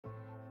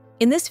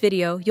In this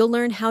video, you'll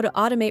learn how to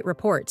automate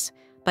reports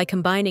by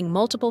combining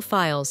multiple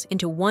files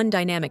into one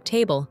dynamic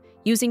table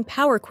using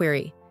Power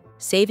Query,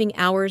 saving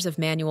hours of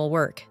manual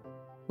work.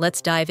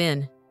 Let's dive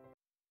in.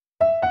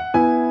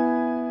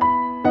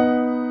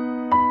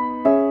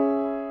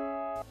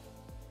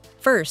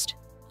 First,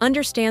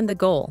 understand the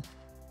goal.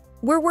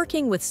 We're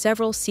working with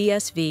several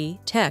CSV,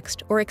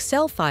 text, or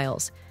Excel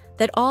files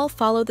that all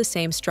follow the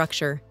same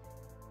structure,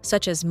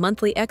 such as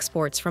monthly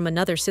exports from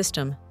another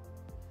system.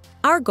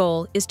 Our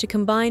goal is to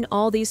combine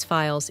all these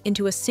files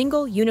into a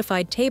single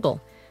unified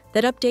table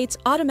that updates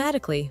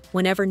automatically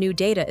whenever new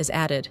data is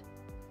added.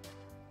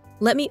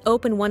 Let me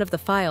open one of the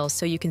files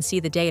so you can see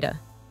the data.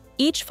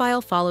 Each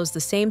file follows the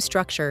same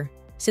structure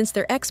since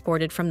they're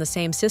exported from the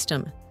same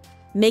system,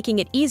 making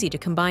it easy to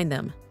combine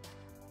them.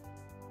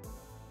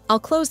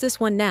 I'll close this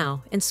one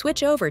now and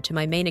switch over to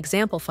my main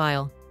example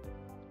file.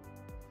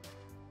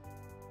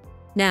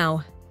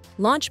 Now,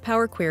 launch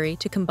Power Query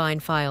to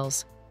combine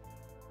files.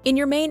 In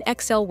your main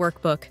Excel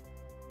workbook,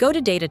 go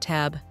to Data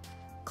tab,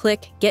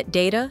 click Get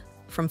Data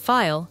from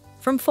File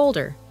from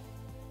Folder.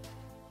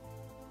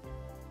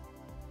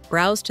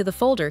 Browse to the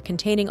folder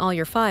containing all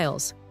your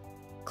files.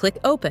 Click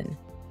Open.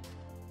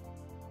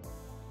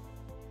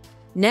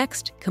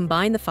 Next,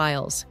 combine the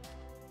files.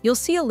 You'll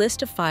see a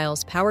list of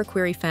files Power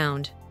Query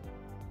found.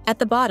 At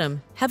the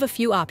bottom, have a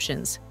few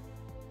options: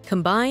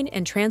 Combine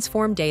and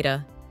Transform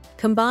Data,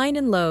 Combine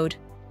and Load,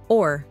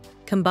 or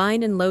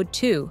Combine and Load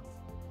To,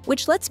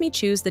 which lets me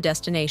choose the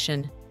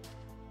destination.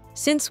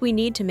 Since we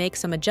need to make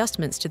some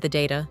adjustments to the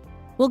data,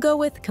 we'll go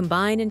with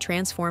Combine and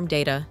Transform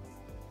Data.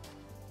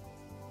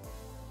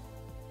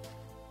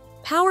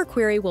 Power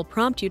Query will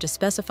prompt you to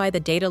specify the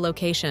data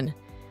location.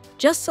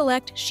 Just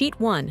select Sheet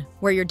 1,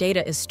 where your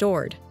data is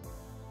stored.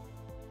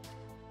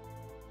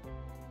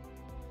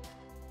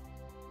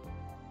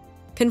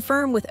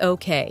 Confirm with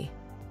OK.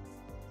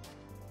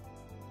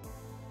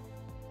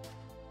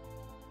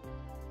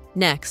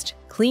 Next,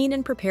 clean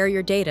and prepare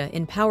your data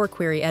in Power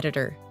Query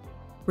Editor.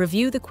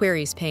 Review the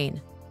Queries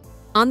pane.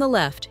 On the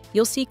left,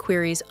 you'll see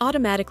queries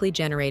automatically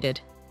generated.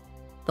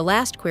 The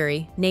last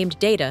query, named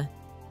Data,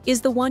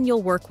 is the one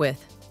you'll work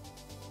with.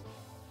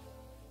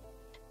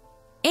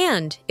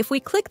 And if we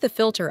click the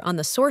filter on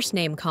the Source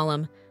Name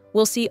column,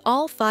 we'll see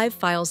all 5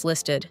 files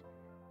listed.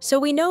 So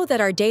we know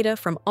that our data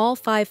from all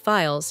 5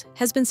 files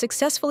has been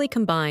successfully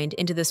combined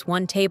into this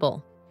one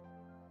table.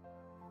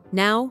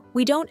 Now,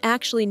 we don't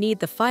actually need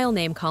the file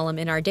name column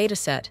in our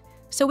dataset,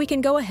 so we can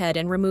go ahead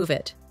and remove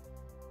it.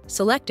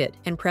 Select it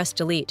and press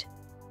Delete.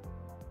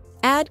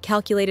 Add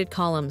calculated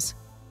columns.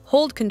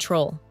 Hold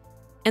Control,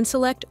 and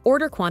select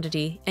Order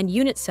Quantity and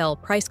Unit Cell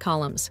Price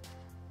columns.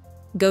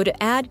 Go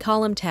to Add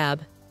Column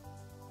tab.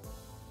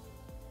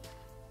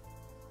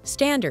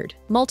 Standard,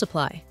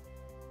 Multiply.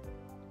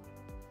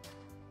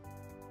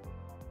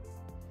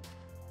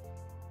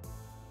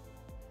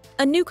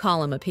 A new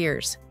column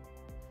appears.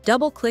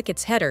 Double-click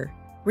its header,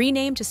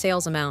 rename to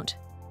Sales Amount,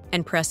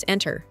 and press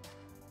Enter.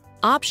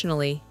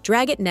 Optionally,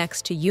 drag it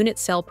next to Unit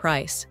Cell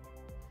Price.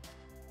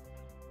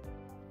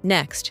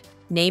 Next,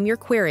 name your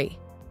query.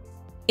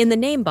 In the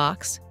name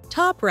box,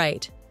 top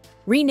right,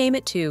 rename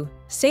it to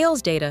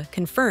Sales Data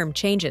Confirm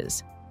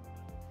Changes.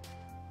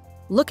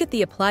 Look at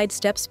the Applied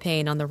Steps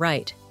pane on the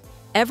right.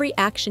 Every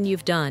action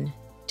you've done,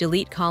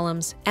 delete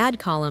columns, add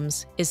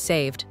columns, is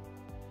saved.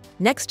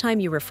 Next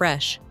time you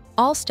refresh,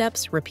 all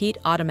steps repeat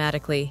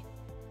automatically.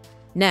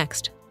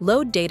 Next,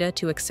 load data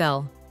to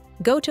Excel.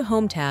 Go to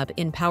Home tab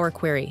in Power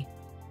Query.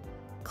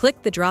 Click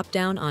the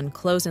drop-down on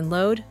Close and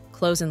Load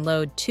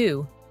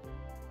To.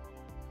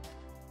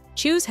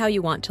 Choose how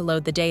you want to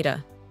load the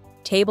data.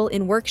 Table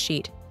in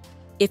Worksheet,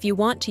 if you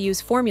want to use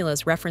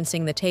formulas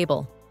referencing the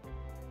table.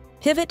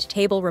 Pivot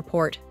Table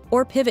Report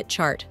or Pivot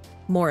Chart,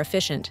 more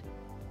efficient.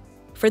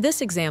 For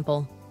this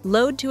example,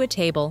 load to a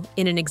table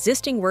in an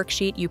existing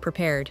worksheet you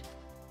prepared.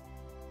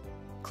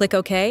 Click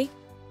OK.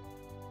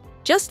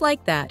 Just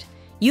like that,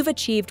 you've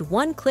achieved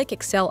one-click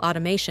Excel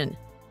automation.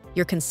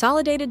 Your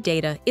consolidated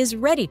data is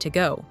ready to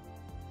go.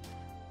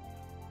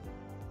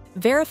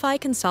 Verify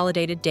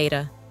consolidated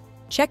data.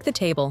 Check the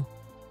table.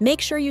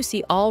 Make sure you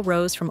see all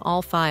rows from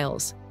all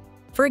files.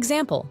 For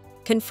example,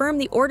 confirm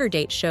the order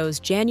date shows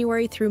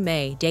January through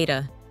May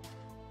data.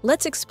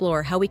 Let's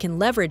explore how we can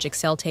leverage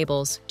Excel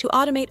tables to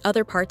automate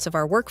other parts of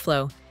our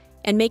workflow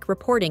and make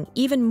reporting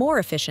even more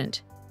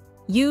efficient.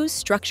 Use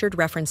structured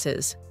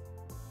references.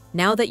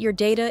 Now that your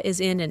data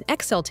is in an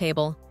Excel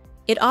table,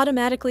 it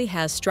automatically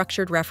has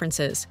structured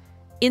references.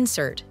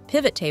 Insert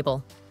Pivot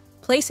Table.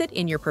 Place it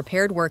in your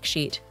prepared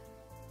worksheet.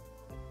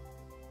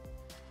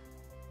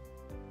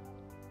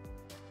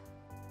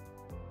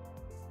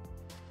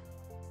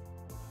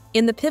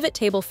 In the Pivot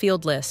Table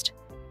field list,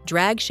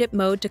 drag Ship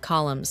Mode to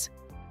columns.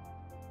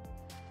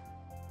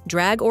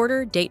 Drag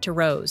Order Date to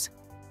rows.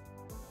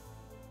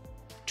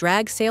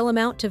 Drag Sale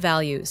Amount to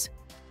values.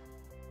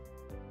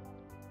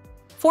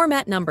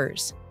 Format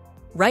numbers.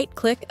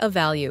 Right-click a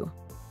value.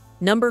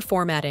 Number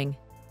formatting.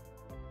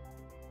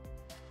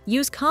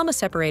 Use comma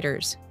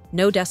separators,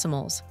 no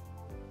decimals.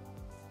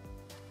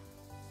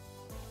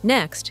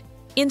 Next,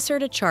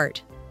 insert a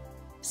chart.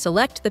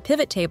 Select the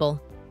pivot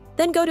table,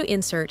 then go to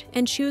Insert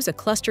and choose a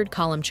clustered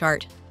column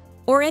chart,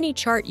 or any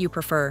chart you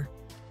prefer.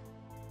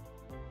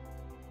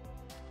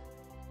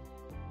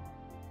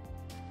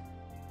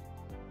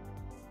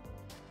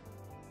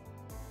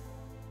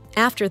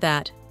 After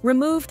that,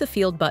 remove the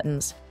field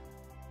buttons.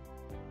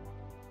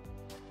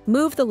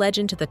 Move the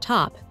legend to the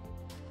top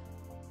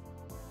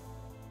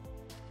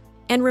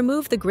and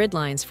remove the grid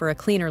lines for a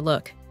cleaner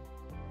look.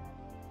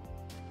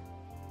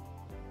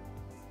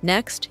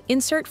 Next,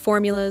 insert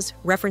formulas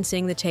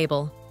referencing the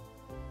table.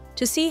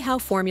 To see how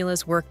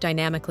formulas work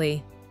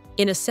dynamically,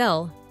 in a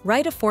cell,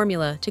 write a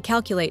formula to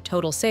calculate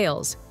total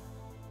sales.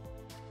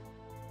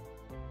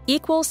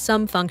 Equals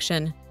sum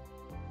function.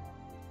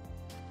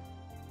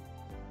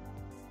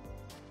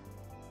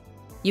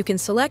 You can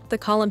select the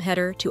column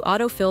header to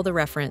autofill the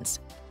reference.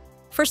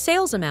 For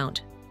sales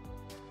amount.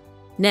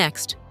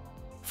 Next,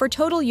 for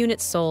total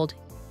units sold.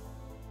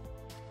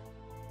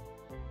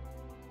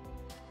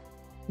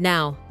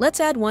 Now, let's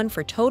add one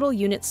for total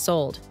units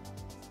sold.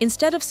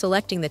 Instead of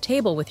selecting the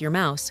table with your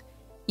mouse,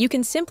 you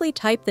can simply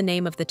type the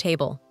name of the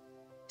table.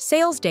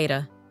 Sales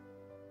data.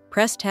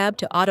 Press Tab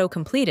to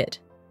auto-complete it,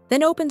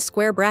 then open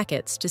square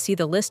brackets to see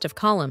the list of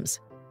columns.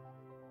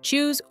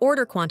 Choose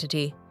Order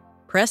Quantity.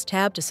 Press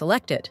Tab to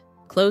select it,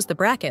 close the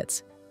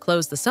brackets,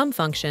 close the sum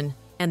function,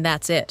 and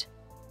that's it.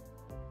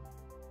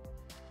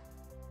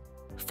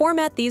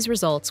 Format these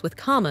results with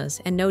commas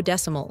and no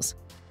decimals.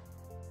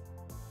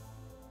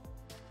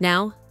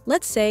 Now,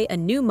 let's say a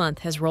new month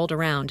has rolled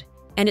around,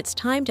 and it's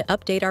time to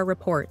update our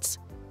reports.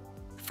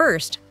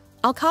 First,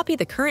 I'll copy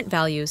the current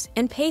values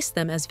and paste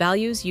them as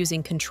values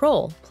using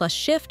Ctrl plus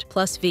Shift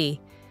plus V.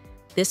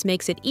 This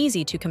makes it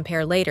easy to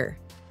compare later.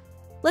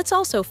 Let's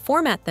also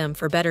format them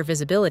for better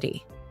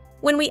visibility.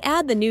 When we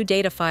add the new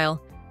data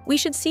file, we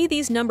should see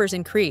these numbers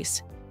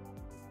increase.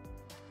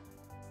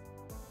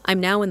 I'm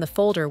now in the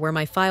folder where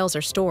my files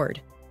are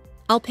stored.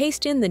 I'll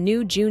paste in the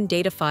new June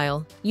data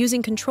file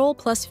using Ctrl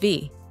plus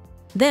V,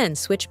 then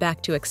switch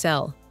back to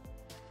Excel.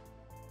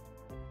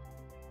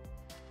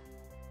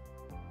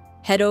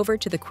 Head over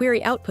to the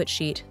Query Output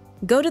sheet,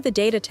 go to the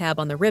Data tab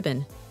on the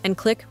ribbon, and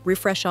click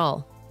Refresh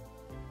All.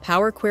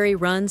 Power Query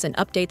runs and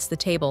updates the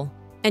table,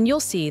 and you'll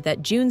see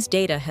that June's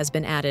data has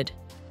been added.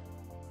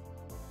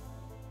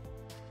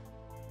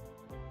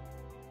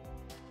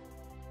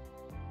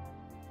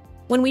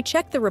 When we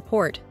check the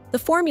report, the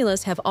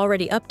formulas have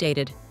already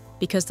updated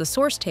because the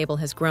source table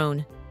has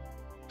grown.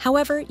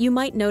 However, you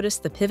might notice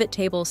the pivot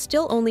table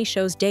still only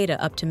shows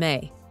data up to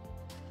May.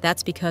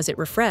 That's because it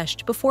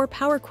refreshed before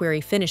Power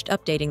Query finished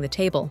updating the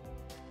table.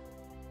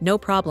 No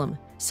problem.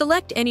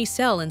 Select any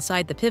cell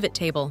inside the pivot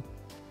table.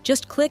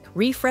 Just click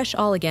Refresh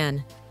All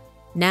again.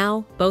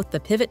 Now, both the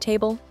pivot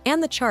table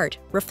and the chart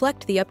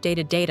reflect the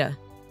updated data,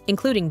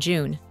 including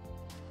June.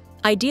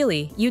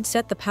 Ideally, you'd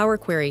set the Power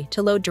Query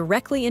to load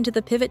directly into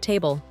the pivot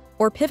table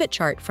or pivot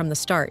chart from the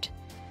start.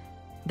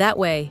 That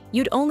way,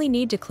 you'd only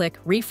need to click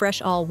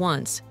Refresh All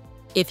once.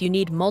 If you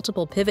need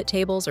multiple pivot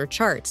tables or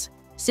charts,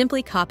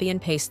 simply copy and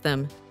paste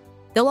them.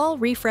 They'll all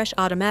refresh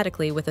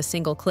automatically with a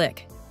single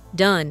click.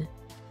 Done!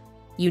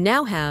 You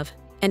now have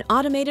an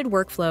automated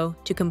workflow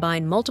to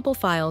combine multiple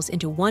files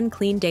into one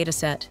clean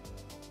dataset.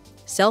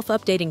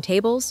 Self-updating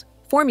tables,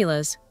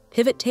 formulas,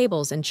 pivot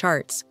tables, and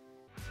charts.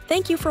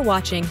 Thank you for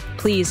watching.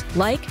 Please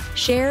like,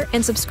 share,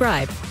 and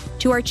subscribe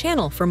to our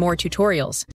channel for more tutorials.